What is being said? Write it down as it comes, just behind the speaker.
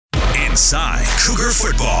Inside Cougar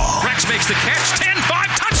Football. Rex makes the catch. 10-5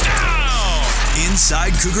 touchdown!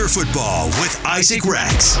 Inside Cougar Football with Isaac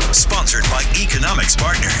Rex. Sponsored by Economics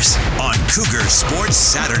Partners on Cougar Sports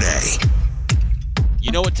Saturday.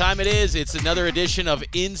 You know what time it is? It's another edition of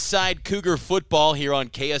Inside Cougar Football here on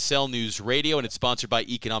KSL News Radio, and it's sponsored by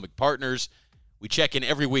Economic Partners. We check in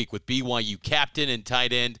every week with BYU captain and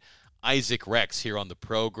tight end Isaac Rex here on the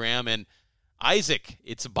program. And Isaac,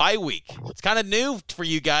 it's a bye week. It's kind of new for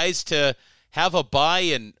you guys to have a bye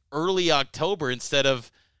in early October instead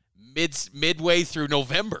of midway through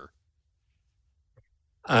November.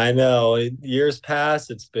 I know. Years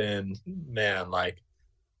past, it's been, like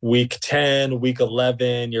week 10, week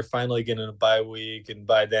 11, you're finally getting a bye week. And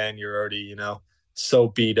by then you're already, so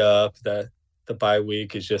beat up that the bye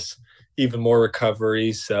week is just even more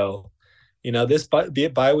recovery. So, this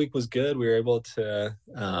bye week was good. We were able to,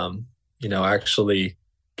 actually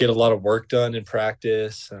get a lot of work done in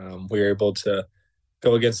practice. We were able to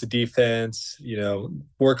go against the defense,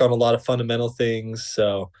 work on a lot of fundamental things.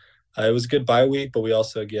 So it was a good bye week, but we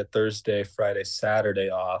also get Thursday, Friday, Saturday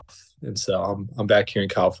off. And so I'm back here in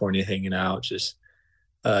California hanging out, just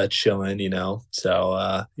chilling,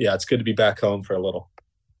 So, it's good to be back home for a little.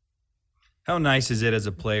 How nice is it as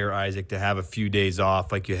a player, Isaac, to have a few days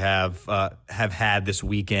off like you have had this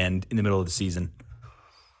weekend in the middle of the season?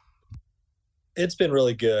 It's been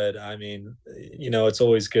really good. I mean, it's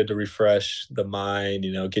always good to refresh the mind,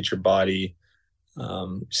 get your body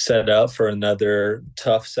set up for another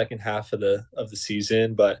tough second half of the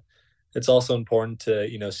season. But it's also important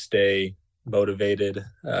to, stay motivated,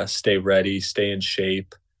 stay ready, stay in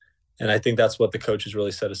shape. And I think that's what the coaches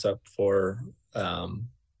really set us up for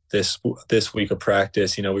this week of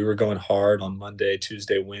practice. We were going hard on Monday,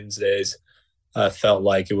 Tuesday, Wednesdays. Felt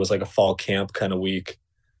like it was like a fall camp kind of week.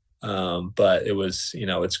 But it was,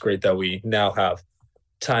 it's great that we now have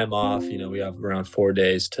time off. We have around 4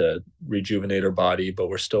 days to rejuvenate our body, but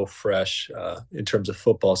we're still fresh in terms of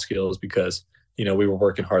football skills because, we were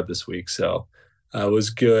working hard this week. So it was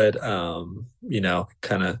good,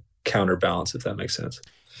 kind of counterbalance, if that makes sense.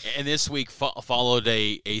 And this week followed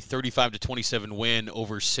a 35-27 win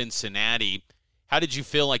over Cincinnati. How did you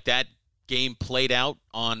feel like that game played out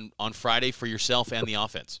on Friday for yourself and the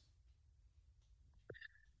offense?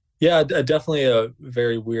 Yeah, definitely a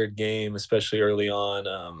very weird game, especially early on.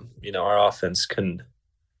 Our offense couldn't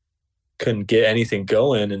get anything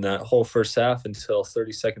going in that whole first half until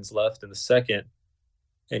 30 seconds left in the second.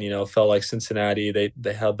 And, it felt like Cincinnati,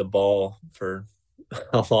 they had the ball for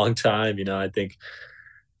a long time. I think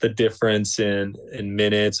the difference in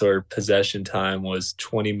minutes or possession time was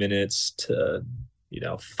 20 minutes to,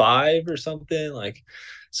 5 or something, like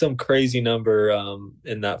some crazy number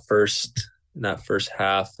in that first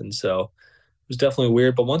half. And so it was definitely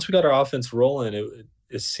weird. But once we got our offense rolling,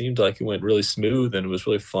 it seemed like it went really smooth and it was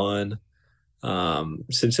really fun.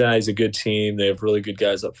 Cincinnati's a good team. They have really good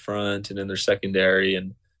guys up front and in their secondary,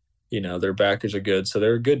 and, their backers are good. So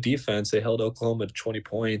they're a good defense. They held Oklahoma to 20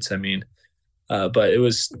 points. I mean, but it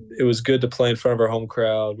was good to play in front of our home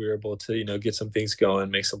crowd. We were able to, get some things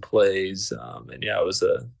going, make some plays. And yeah, it was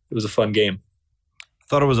a fun game. I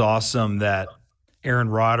thought it was awesome that Aaron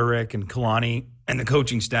Roderick and Kalani and the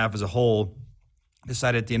coaching staff as a whole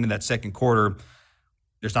decided at the end of that second quarter,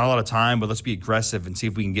 there's not a lot of time, but let's be aggressive and see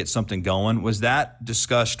if we can get something going. Was that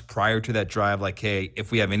discussed prior to that drive? Like, hey,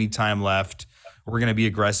 if we have any time left, we're going to be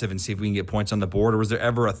aggressive and see if we can get points on the board? Or was there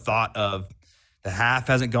ever a thought of the half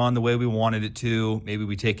hasn't gone the way we wanted it to, maybe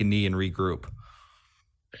we take a knee and regroup?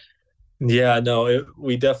 Yeah, no,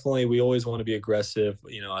 we always want to be aggressive,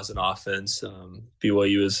 as an offense.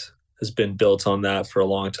 BYU has been built on that for a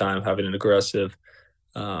long time, having an aggressive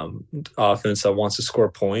offense that wants to score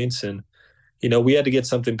points. And, we had to get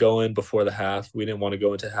something going before the half. We didn't want to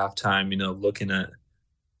go into halftime, looking at,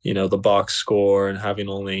 the box score and having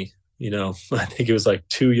only, I think it was like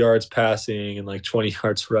 2 yards passing and like 20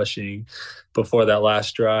 yards rushing before that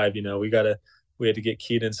last drive. We had to get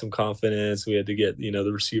Keaton some confidence. We had to get,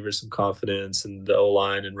 the receivers some confidence and the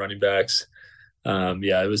O-line and running backs.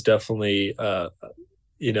 It was definitely, a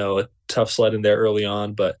tough sled in there early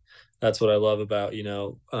on, but that's what I love about,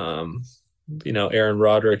 Aaron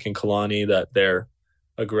Roderick and Kalani, that they're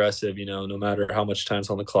aggressive, no matter how much time's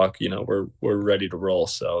on the clock, we're ready to roll.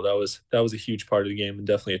 So that was a huge part of the game and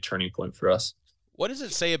definitely a turning point for us. What does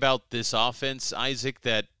it say about this offense, Isaac,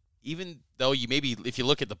 that even though if you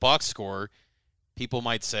look at the box score, people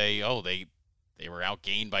might say, oh, they were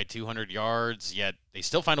outgained by 200 yards, yet they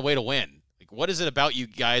still find a way to win? Like, what is it about you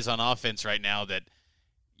guys on offense right now that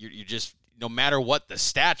you're just, no matter what the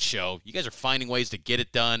stats show, you guys are finding ways to get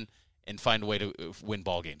it done and find a way to win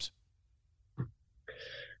ball games?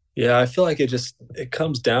 Yeah, I feel like it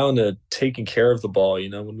comes down to taking care of the ball.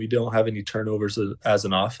 When we don't have any turnovers as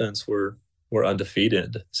an offense, we're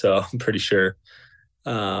undefeated. So I'm pretty sure.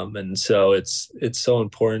 And so it's so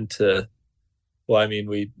important to. Well, I mean,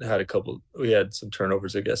 we had some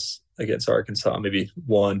turnovers, I guess, against Arkansas, maybe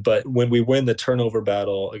one. But when we win the turnover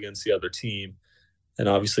battle against the other team, and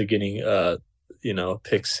obviously getting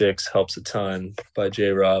pick six helps a ton by J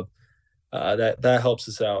Rob. That helps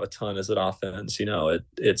us out a ton as an offense.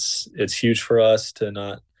 It's huge for us to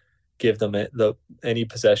not give them any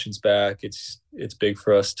possessions back. It's big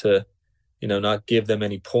for us to not give them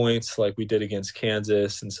any points like we did against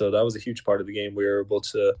Kansas, and so that was a huge part of the game. We were able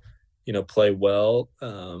to play well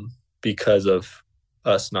because of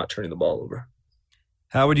us not turning the ball over.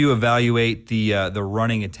 How would you evaluate the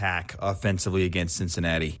running attack offensively against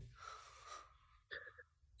Cincinnati?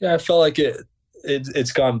 Yeah, I felt like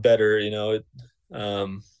it's gone better.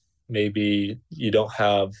 Maybe you don't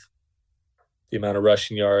have the amount of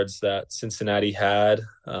rushing yards that Cincinnati had,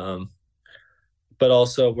 but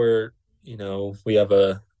also we have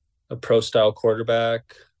a pro style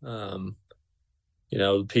quarterback.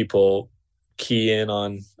 People key in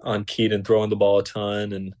on Keaton throwing the ball a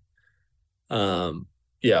ton, and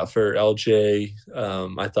for LJ,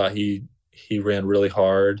 I thought he ran really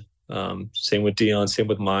hard. Same with Dion, same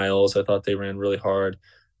with Miles. I thought they ran really hard.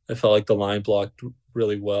 I felt like the line blocked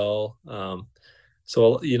really well.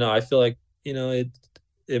 So I feel like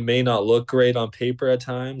it may not look great on paper at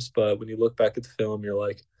times, but when you look back at the film, you're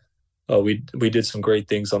like, oh, we did some great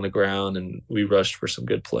things on the ground and we rushed for some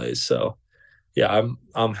good plays. So yeah,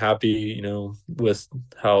 I'm happy, with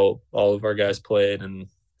how all of our guys played, and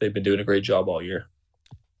they've been doing a great job all year.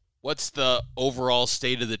 What's the overall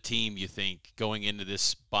state of the team, you think, going into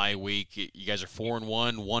this bye week? You guys are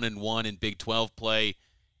 4-1, 1-1 in Big 12 play.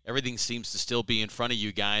 Everything seems to still be in front of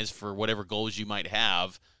you guys for whatever goals you might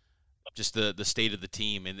have. Just the state of the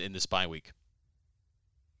team in this bye week.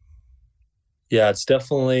 Yeah, it's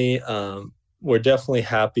definitely we're definitely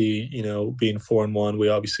happy, being 4-1. We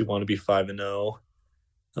obviously want to be 5-0.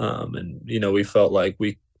 And we felt like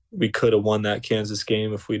we could have won that Kansas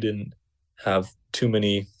game if we didn't have too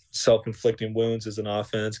many self-inflicting wounds as an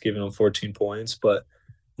offense, giving them 14 points. But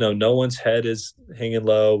no one's head is hanging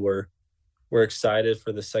low. We're excited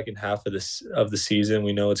for the second half of the season.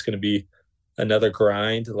 We know it's going to be another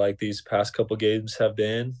grind like these past couple games have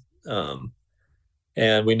been.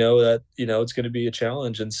 And we know that, it's going to be a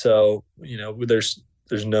challenge. And so,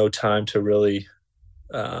 there's no time to really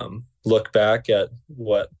look back at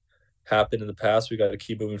what happened in the past. We got to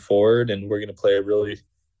keep moving forward, and we're going to play a really,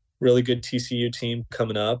 really good TCU team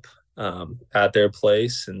coming up at their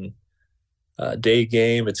place. And day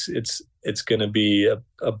game, it's going to be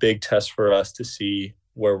a big test for us to see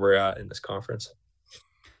where we're at in this conference.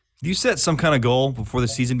 You set some kind of goal before the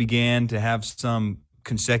season began to have some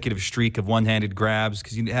consecutive streak of one-handed grabs,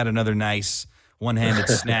 because you had another nice one-handed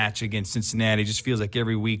snatch against Cincinnati. It just feels like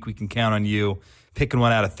every week we can count on you picking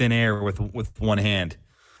one out of thin air with one hand.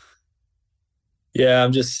 Yeah, I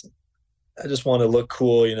just want to look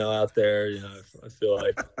cool, out there. I feel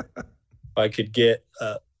like if I could get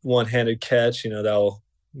a one-handed catch, that'll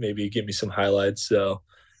maybe give me some highlights. So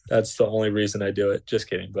that's the only reason I do it. Just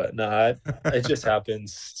kidding. But no, it just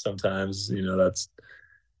happens sometimes.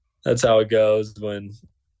 That's how it goes when,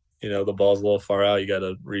 the ball's a little far out. You got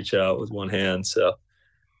to reach out with one hand. So,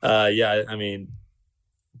 yeah, I mean,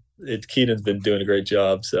 Keaton's been doing a great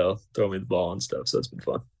job. So throwing me the ball and stuff. So it's been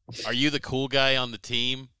fun. Are you the cool guy on the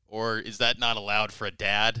team, or is that not allowed for a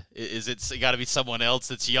dad? Is it got to be someone else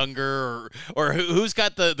that's younger, or who's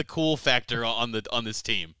got the cool factor on this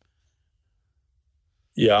team?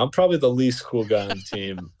 Yeah, I'm probably the least cool guy on the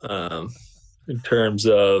team in terms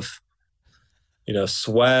of,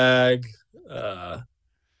 swag,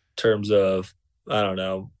 terms of, I don't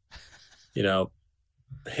know,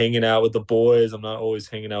 hanging out with the boys. I'm not always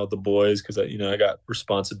hanging out with the boys because, I got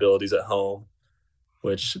responsibilities at home,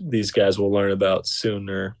 which these guys will learn about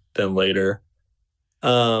sooner than later.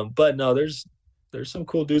 But no, there's some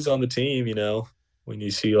cool dudes on the team, when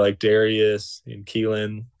you see like Darius and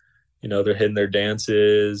Keelan, they're hitting their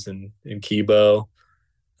dances, and Kibo.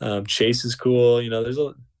 Chase is cool.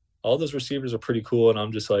 All those receivers are pretty cool, and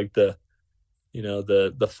I'm just like the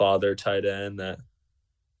father tight end that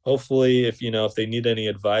hopefully if they need any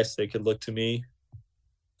advice, they could look to me.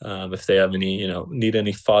 If they have any, need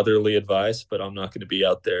any fatherly advice, but I'm not going to be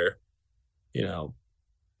out there,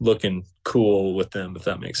 looking cool with them, if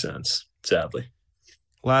that makes sense, sadly.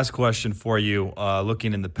 Last question for you,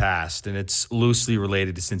 looking in the past, and it's loosely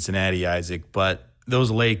related to Cincinnati, Isaac, but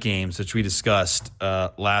those late games, which we discussed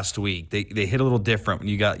last week, they hit a little different when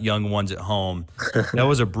you got young ones at home. That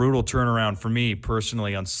was a brutal turnaround for me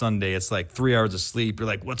personally on Sunday. It's like 3 hours of sleep. You're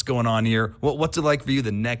like, what's going on here? What's it like for you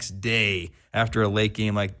the next day after a late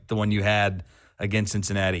game like the one you had against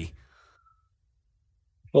Cincinnati?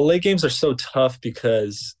 Well, late games are so tough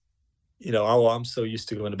because, I'm so used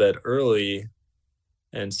to going to bed early.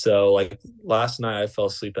 And so, like, last night I fell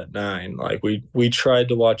asleep at 9. Like, we tried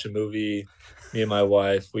to watch a movie, me and my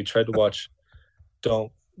wife. We tried to watch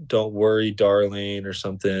Don't Worry, Darling or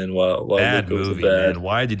something while Bad Luca was in movie, bed. man.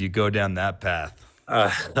 Why did you go down that path?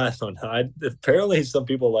 I don't know. Apparently some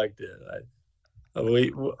people liked it.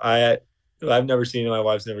 I've never seen it. My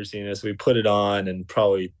wife's never seen it. So we put it on, and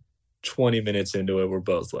probably 20 minutes into it, we're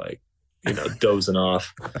both like, dozing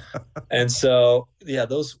off. And so, yeah,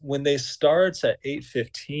 those, when they starts at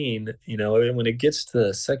 8:15, when it gets to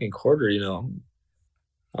the second quarter,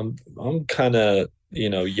 I'm kind of,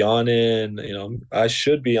 yawning. I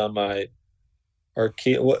should be on my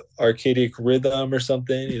archaic rhythm or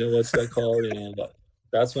something. What's that called? But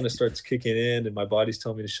that's when it starts kicking in, and my body's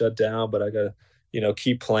telling me to shut down. But I gotta,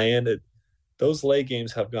 keep playing. Those late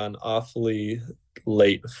games have gone awfully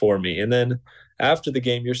late for me. And then after the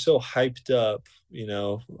game, you're so hyped up,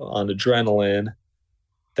 on adrenaline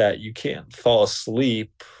that you can't fall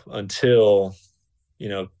asleep until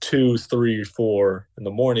 2, 3, 4 in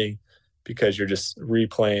the morning, because you're just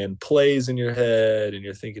replaying plays in your head and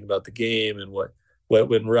you're thinking about the game and what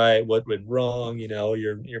went right, what went wrong.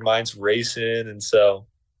 Your mind's racing. And so,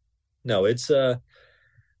 no, it's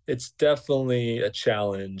definitely a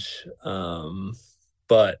challenge.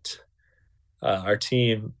 But our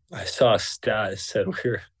team, I saw a stat that said we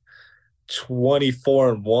were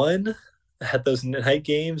 24-1 at those night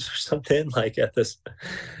games or something, like at this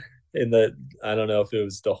I don't know if it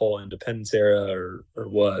was the whole independence era or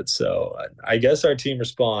what. So I guess our team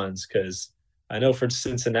responds, because I know for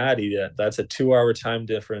Cincinnati that's a 2-hour time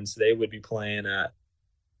difference. They would be playing at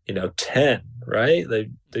 10, right?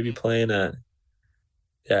 They'd be playing at,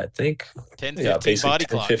 I think 10:15 body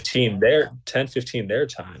clock. 10:15 their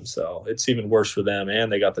time. So it's even worse for them, and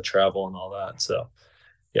they got the travel and all that. So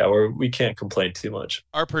yeah, we can't complain too much.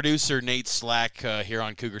 Our producer Nate Slack here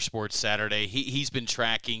on Cougar Sports Saturday, he's been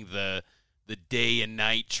tracking the day and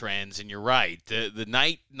night trends, and you're right. The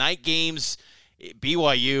night games,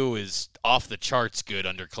 BYU is off the charts good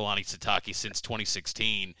under Kalani Sitake since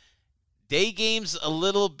 2016. Day games a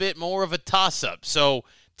little bit more of a toss-up. So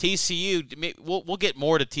TCU, we'll get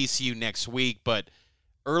more to TCU next week, but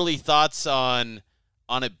early thoughts on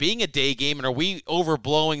it being a day game, and are we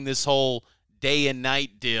overblowing this whole day and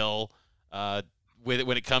night deal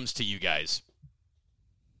when it comes to you guys?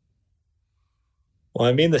 Well,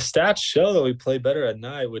 I mean, the stats show that we play better at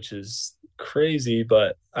night, which is crazy,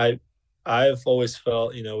 but I've always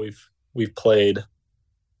felt, we've played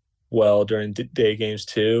well during day games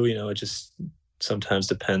too. It just sometimes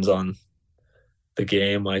depends on the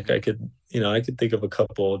game. Like I could think of a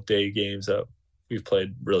couple of day games that we've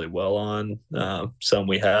played really well on. Some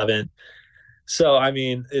we haven't. So, I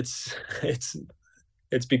mean, it's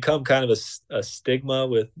become kind of a stigma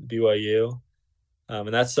with BYU.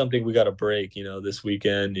 And that's something we got to break, this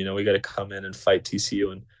weekend. We got to come in and fight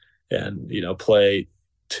TCU and play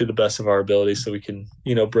to the best of our ability, so we can,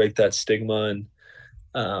 break that stigma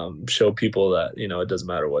and show people that, it doesn't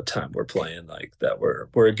matter what time we're playing, like that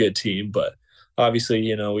we're a good team. But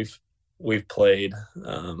obviously, we've played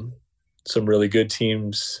some really good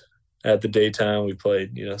teams at the daytime. We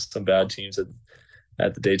played, some bad teams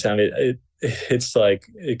at the daytime. It's like,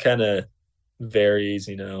 it kind of varies,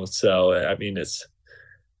 so I mean,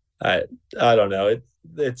 I don't know.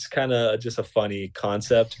 It's kind of just a funny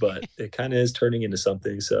concept, but it kind of is turning into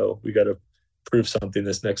something. So we got to prove something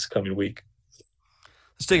this next coming week.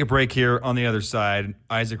 Let's take a break here. On the other side,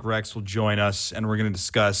 Isaac Rex will join us, and we're going to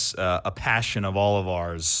discuss a passion of all of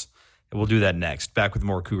ours. And we'll do that next. Back with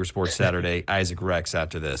more Cougar Sports Saturday. Isaac Rex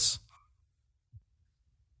after this.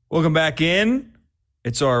 Welcome back in.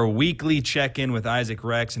 It's our weekly check-in with Isaac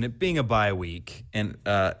Rex, and it being a bye week, and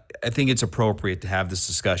I think it's appropriate to have this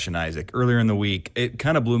discussion, Isaac. Earlier in the week, it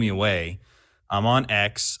kind of blew me away. I'm on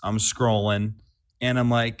X, I'm scrolling, and I'm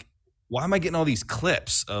like, why am I getting all these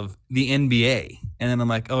clips of the NBA? And then I'm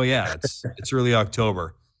like, oh yeah, it's early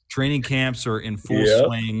October. Training camps are in full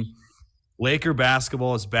swing. Laker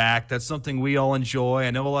basketball is back. That's something we all enjoy. I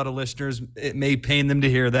know a lot of listeners, it may pain them to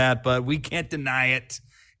hear that, but we can't deny it.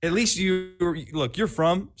 At least you're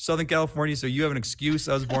from Southern California, so you have an excuse.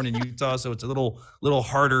 I was born in Utah, so it's a little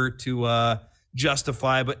harder to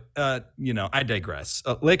justify. But I digress.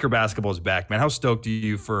 Laker basketball is back, man. How stoked are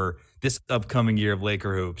you for this upcoming year of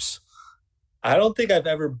Laker hoops? I don't think I've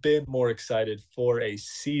ever been more excited for a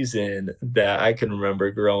season that I can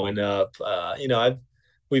remember growing up.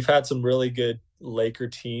 We've had some really good Laker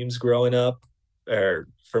teams growing up, or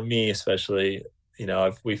for me especially.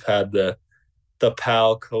 We've had the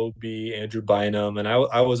Pal, Kobe, Andrew Bynum, and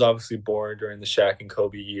I was obviously born during the Shaq and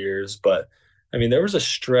Kobe years. But I mean, there was a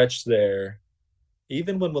stretch there.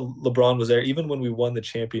 Even when LeBron was there, even when we won the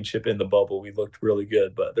championship in the bubble, we looked really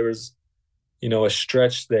good. But there was, a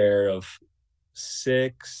stretch there of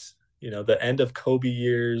six, the end of Kobe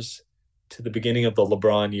years to the beginning of the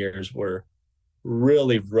LeBron years were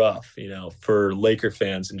really rough, for Laker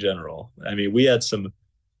fans in general. I mean, we had some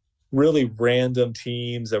really random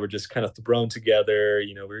teams that were just kind of thrown together.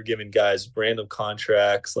 We were giving guys random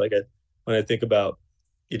contracts. When I think about,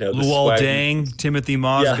 the Luol swaggy, Deng, Timothy yeah,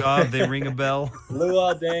 Mozgov, they ring a bell.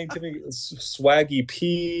 Luol Deng, Timmy, Swaggy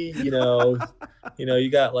P. You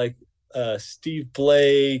got like Steve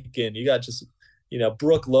Blake, and you got just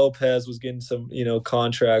Brooke Lopez was getting some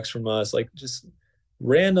contracts from us, like just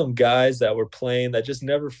random guys that were playing that just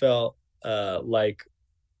never felt like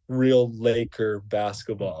real Laker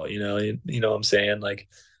basketball. You know what I'm saying? Like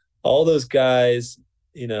all those guys.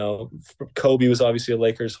 Kobe was obviously a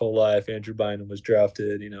Lakers whole life. Andrew Bynum was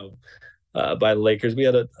drafted, by the Lakers. We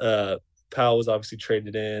had Powell was obviously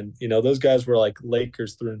traded in. Those guys were like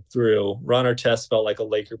Lakers through and through. Ron Artest felt like a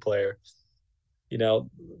Laker player.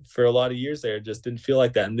 For a lot of years there, it just didn't feel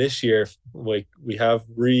like that. And this year, we have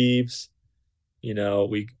Reeves.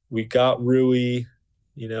 We got Rui.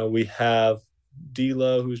 We have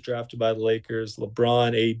D'Lo, who's drafted by the Lakers. LeBron,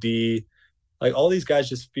 AD. Like all these guys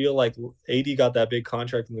just feel like AD got that big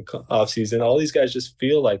contract in the offseason. All these guys just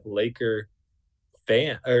feel like Laker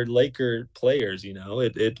fan or Laker players.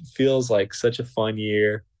 It feels like such a fun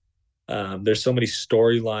year. There's so many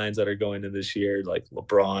storylines that are going in this year, like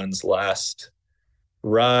LeBron's last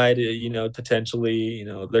ride, potentially,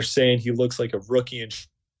 they're saying he looks like a rookie in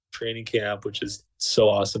training camp, which is so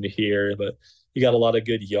awesome to hear. But you got a lot of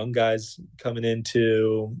good young guys coming in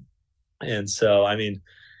too. And so, I mean,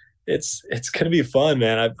 it's going to be fun,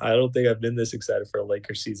 man. I don't think I've been this excited for a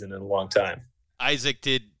Lakers season in a long time. Isaac,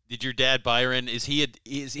 did your dad Byron, he's a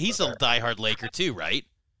diehard Laker too, right?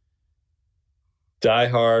 Die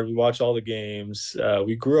hard. We watch all the games.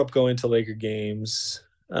 We grew up going to Laker games.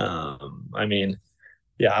 I mean,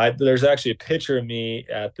 yeah, there's actually a picture of me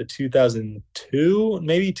at the 2002,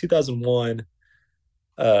 maybe 2001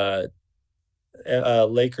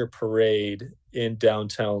 Laker parade in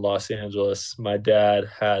downtown Los Angeles. My dad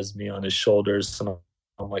has me on his shoulders, and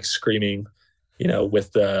I'm like screaming,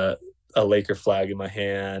 with a Laker flag in my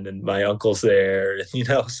hand, and my uncle's there,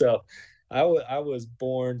 so I was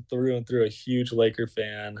born through and through a huge Laker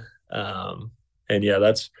fan. And yeah,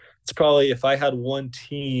 it's probably, if I had one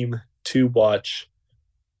team to watch,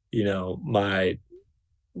 my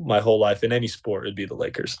whole life in any sport, it'd be the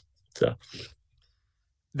Lakers. So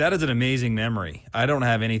That is an amazing memory. I don't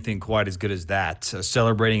have anything quite as good as that.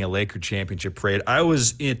 Celebrating a Laker championship parade. I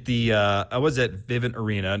was at Vivint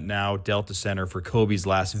Arena, now Delta Center, for Kobe's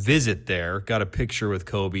last visit there. Got a picture with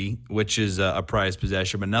Kobe, which is a prized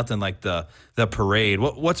possession, but nothing like the parade.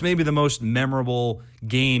 What's maybe the most memorable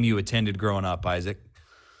game you attended growing up, Isaac?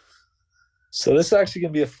 So this is actually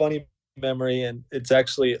going to be a funny memory, and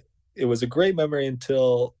it was a great memory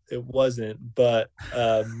until it wasn't. But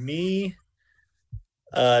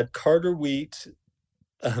Carter Wheat,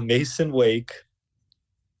 Mason Wake,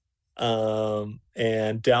 and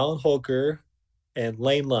Dallin Holker and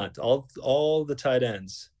Lane Lunt, all the tight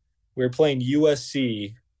ends. We were playing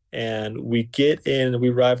USC, and we get in and we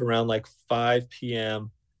arrive around like 5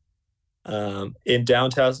 p.m. In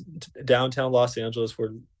downtown Los Angeles.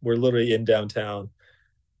 We're literally in downtown,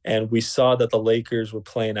 and we saw that the Lakers were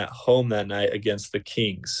playing at home that night against the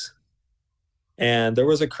Kings. And there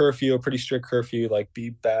was a pretty strict curfew, like be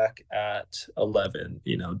back at 11,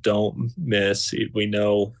 don't miss. We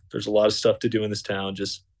know there's a lot of stuff to do in this town.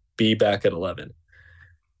 Just be back at 11.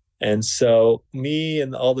 And so me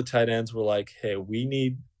and all the tight ends were like, hey, we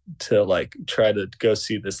need to like try to go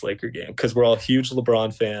see this Laker game, because we're all huge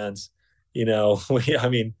LeBron fans.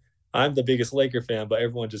 I'm the biggest Laker fan, but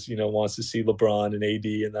everyone just, wants to see LeBron and AD.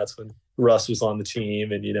 And that's when Russ was on the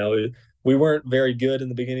team. And, we weren't very good in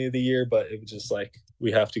the beginning of the year, but it was just like,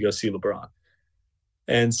 we have to go see LeBron.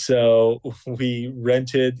 And so we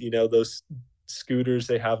rented, those scooters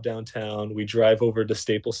they have downtown. We drive over to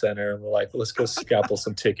Staples Center, and we're like, let's go scalpel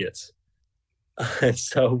some tickets. And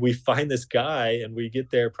so we find this guy, and we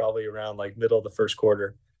get there probably around like middle of the first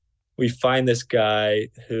quarter. We find this guy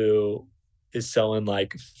who is selling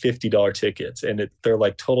like $50 tickets, and they're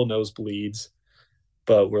like total nosebleeds.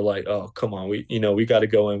 but we're like, oh, come on, we got to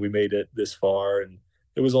go in. We made it this far, and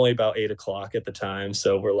it was only about 8 o'clock at the time,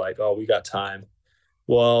 so we're like, oh, we got time.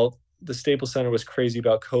 Well, the Staples Center was crazy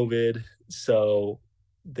about COVID, so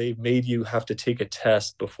they made you have to take a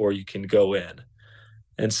test before you can go in.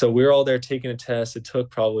 And so we were all there taking a test. It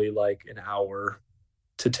took probably like an hour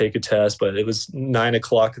to take a test, but it was 9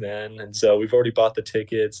 o'clock then. And so we've already bought the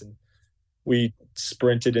tickets and we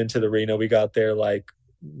sprinted into the arena. We got there like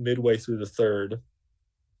midway through the third,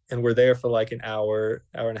 and we're there for like an hour,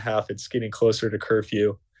 hour and a half. It's getting closer to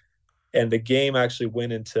curfew. And the game actually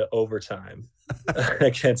went into overtime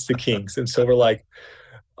against the Kings. And so we're like,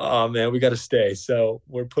 oh man, we got to stay. So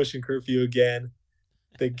we're pushing curfew again.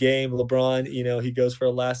 The game, LeBron, he goes for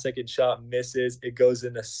a last second shot, misses. It goes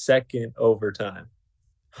in a second overtime.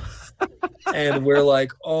 And we're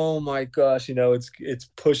like, oh my gosh, it's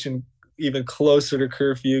pushing even closer to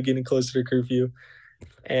curfew, getting closer to curfew.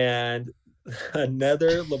 And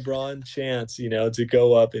another LeBron chance, to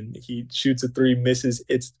go up, and he shoots a three, misses.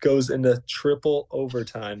 It goes into triple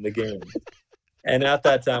overtime, the game. And at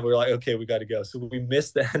that time, we were like, okay, we got to go. So we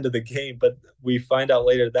missed the end of the game, but we find out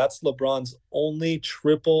later that's LeBron's only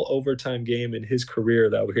triple overtime game in his career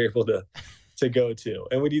that we were able to go to.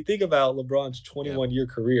 And when you think about LeBron's 21-year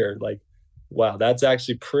career, like, wow, that's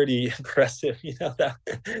actually pretty impressive, that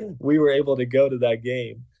we were able to go to that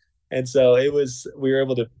game. And so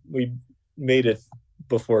we made it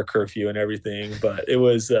before curfew and everything, but it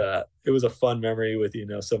was a fun memory with,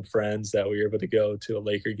 some friends that we were able to go to a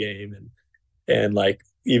Laker game. And like,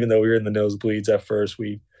 even though we were in the nosebleeds at first,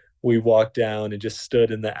 we walked down and just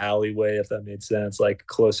stood in the alleyway, if that made sense, like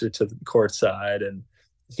closer to the court side. And,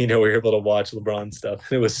 we were able to watch LeBron stuff.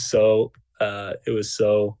 It was so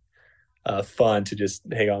fun to just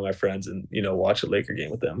hang out with my friends and, watch a Laker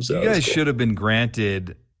game with them. So you guys should have been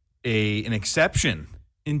granted an exception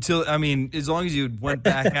until, as long as you went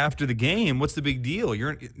back after the game. What's the big deal?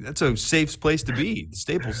 That's a safe place to be, the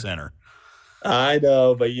Staples Center. I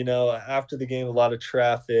know, but after the game, a lot of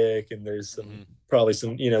traffic, and there's probably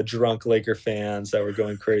some drunk Laker fans that were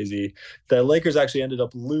going crazy. The Lakers actually ended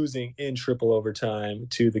up losing in triple overtime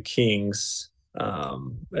to the Kings,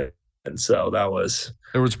 and so there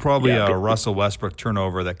was probably a Russell Westbrook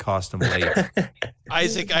turnover that cost him late.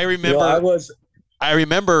 Isaac, I remember. I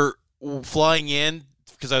remember flying in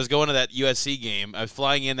because I was going to that USC game. I was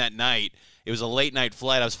flying in that night. It was a late night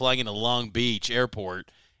flight. I was flying into Long Beach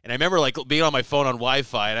Airport. And I remember being on my phone on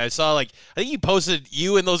Wi-Fi, and I saw I think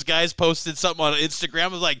you and those guys posted something on Instagram. I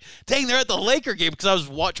was like, dang, they're at the Laker game, because I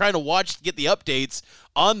was trying to get the updates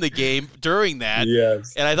on the game during that.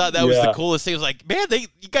 Yes. And I thought that was the coolest thing. I was like, man,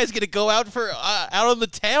 you guys get to go out out on the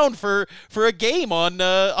town for a game on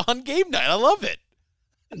game night. I love it.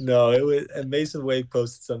 No, it was, and Mason Wade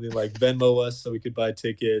posted something like Venmo us so we could buy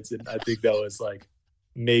tickets, and I think that was like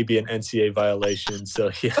maybe an NCAA violation, so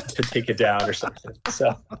he had to take it down or something.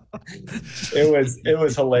 So it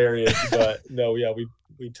was hilarious. But no, yeah,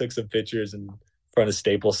 we took some pictures in front of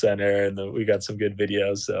Staples Center, and we got some good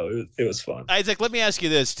videos. So it was fun. Isaac, let me ask you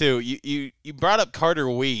this too. You brought up Carter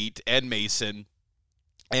Wheat and Mason,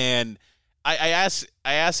 and I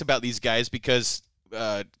asked about these guys because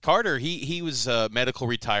Carter he was medical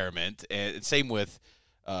retirement, and same with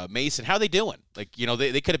Mason. How are they doing? They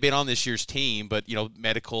could have been on this year's team, but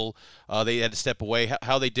medical, they had to step away.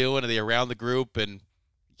 How are they doing? Are they around the group and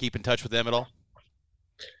keep in touch with them at all?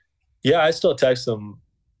 Yeah, I still text them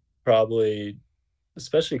probably,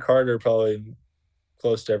 especially Carter, probably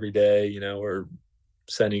close to every day. We're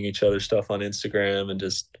sending each other stuff on Instagram, and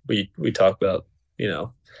just we talk about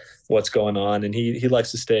what's going on, and he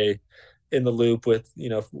likes to stay in the loop with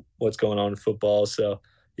what's going on in football. So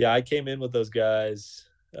yeah, I came in with those guys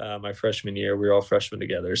my freshman year. We were all freshmen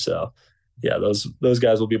together. So yeah, those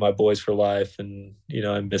guys will be my boys for life, and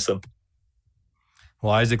I miss them.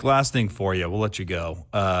 Well, Isaac, last thing for you. We'll let you go.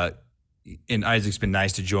 And Isaac's been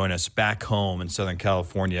nice to join us back home in Southern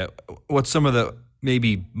California. What's some of the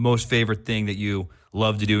maybe most favorite thing that you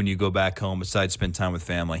love to do when you go back home besides spend time with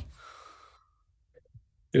family?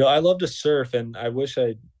 I love to surf, and I wish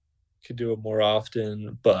I could do it more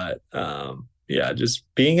often, but yeah, just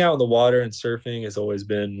being out in the water and surfing has always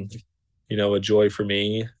been, a joy for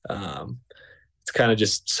me. It's kind of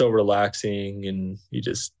just so relaxing, and you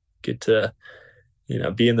just get to,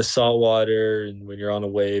 be in the salt water, and when you're on a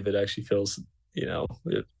wave, it actually feels,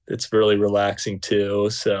 it's really relaxing too.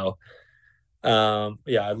 So,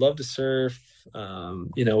 yeah, I love to surf.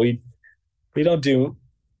 We don't do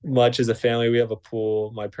much as a family. We have a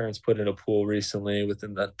pool. My parents put in a pool recently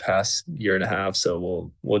within the past year and a half.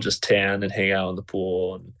 So we'll just tan and hang out in the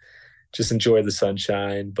pool and just enjoy the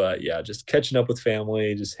sunshine. But yeah, just catching up with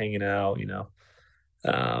family, just hanging out,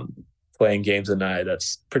 playing games at night.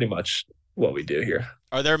 That's pretty much what we do here.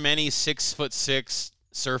 Are there many 6'6"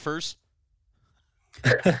 surfers?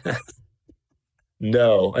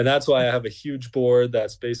 No, and that's why I have a huge board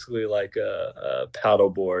that's basically like a paddle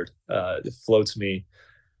board. It floats me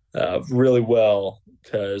really well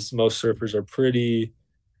because most surfers are a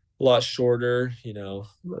lot shorter,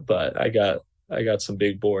 but I got some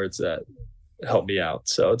big boards that help me out,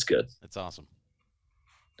 so it's good. That's awesome.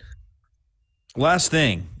 Last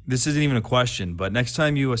thing, this isn't even a question, but next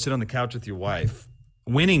time you sit on the couch with your wife,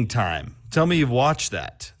 Winning Time. Tell me you've watched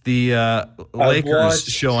that. The Lakers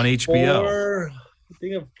show on HBO. I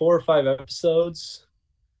think of 4 or 5 episodes.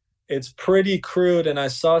 It's pretty crude, and I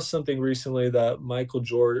saw something recently that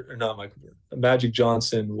Magic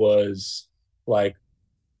Johnson was like,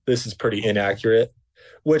 this is pretty inaccurate,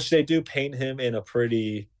 which they do paint him in a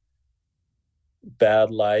pretty bad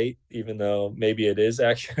light, even though maybe it is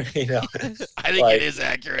accurate. I think it is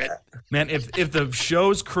accurate. Man, if the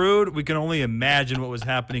show's crude, we can only imagine what was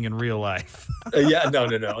happening in real life. Yeah,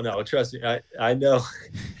 no. Trust me, I know,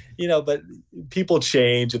 but people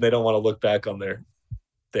change and they don't want to look back on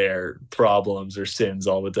their problems or sins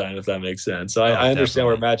all the time, if that makes sense. So I understand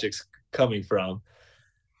where Magic's coming from,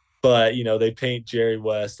 but they paint Jerry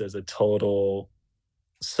West as a total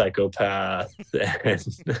psychopath,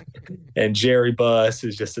 and Jerry Buss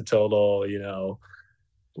is just a total,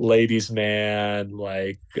 ladies' man,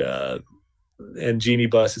 and Jeannie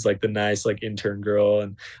Buss is like the nice intern girl,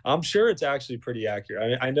 and I'm sure it's actually pretty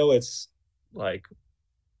accurate. I know it's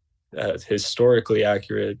historically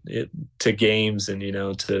accurate to games and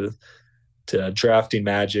to drafting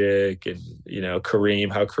Magic and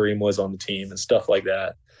Kareem, how Kareem was on the team and stuff like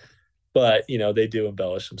that. But they do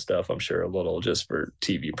embellish some stuff, I'm sure, a little just for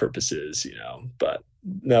TV purposes, But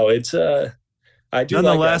no, it's I do.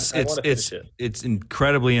 Nonetheless, like it's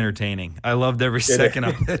incredibly entertaining. I loved every second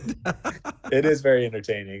of it. It is very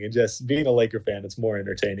entertaining, and just being a Laker fan, it's more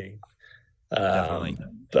entertaining. Definitely.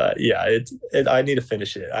 But yeah, I need to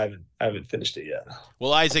finish it. I haven't finished it yet.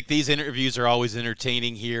 Well, Isaac, these interviews are always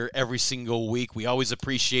entertaining here every single week. We always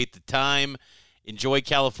appreciate the time. Enjoy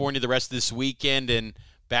California the rest of this weekend, and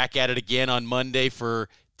back at it again on Monday for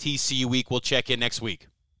TCU week. We'll check in next week.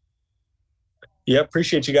 Yeah,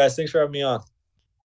 appreciate you guys. Thanks for having me on.